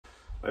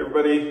Hi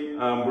everybody,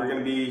 we're going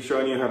to be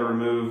showing you how to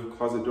remove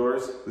closet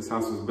doors. This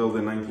house was built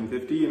in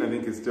 1950 and I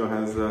think it still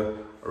has the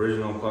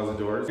original closet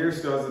doors. Here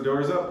still has the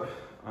doors up.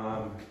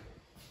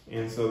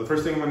 And so the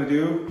first thing I'm going to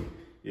do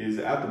is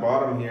at the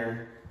bottom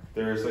here,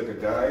 there's like a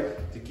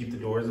guide to keep the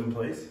doors in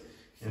place.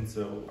 And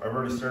so I've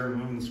already started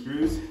removing the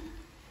screws,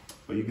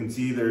 but you can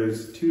see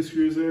there's 2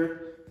 screws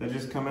there that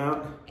just come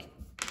out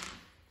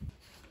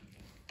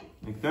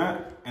like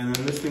that. And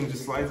then this thing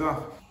just slides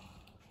off.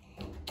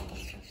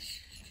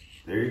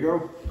 There you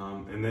go.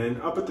 And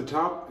then up at the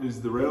top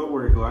is the rail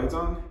where it glides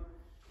on.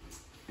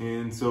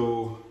 And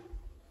so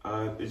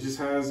it just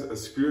has a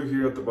screw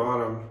here at the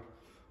bottom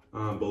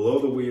below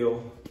the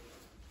wheel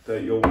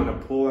that you'll want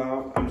to pull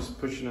out. I'm just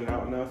pushing it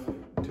out enough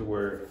to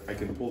where I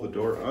can pull the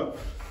door up.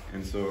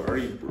 And so I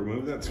already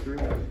removed that screw.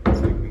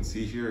 So you can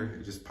see here,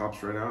 it just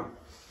pops right out.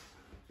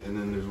 And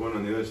then there's one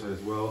on the other side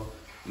as well,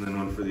 and then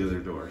one for the other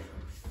door.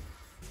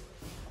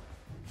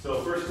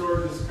 So first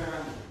door just kind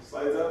of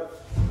slides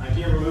up. I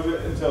can't remove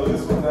it until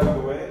this one's out of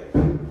the way.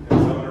 And so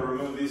I'm going to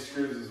remove these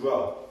screws as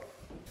well.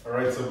 All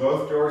right, so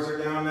both doors are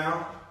down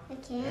now.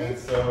 Okay. And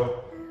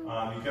so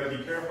you got to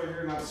be careful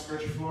here not to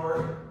stretch your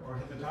floor or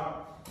hit the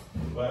top.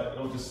 But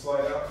it'll just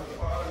slide out to the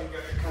bottom. You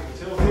got to kind of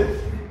tilt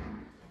it.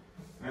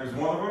 There's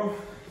one of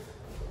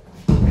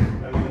them.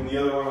 And then the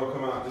other one will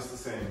come out just the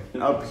same.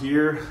 And up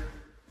here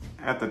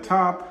at the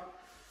top,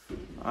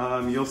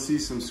 you'll see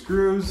some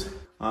screws.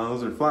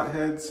 Those are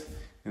flatheads.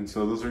 And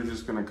so those are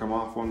just gonna come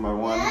off one by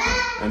one,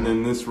 and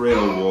then this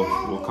rail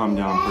will come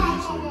down pretty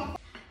easily.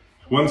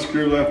 One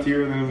screw left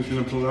here, then I'm just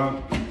gonna pull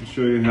out and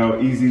show you how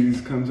easy this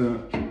comes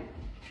out.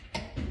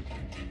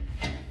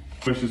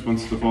 Push just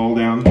wants to fall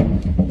down,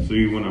 so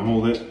you wanna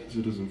hold it so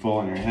it doesn't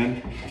fall on your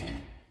head.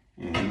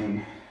 And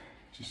then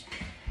just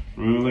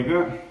remove it like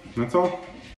that, that's all.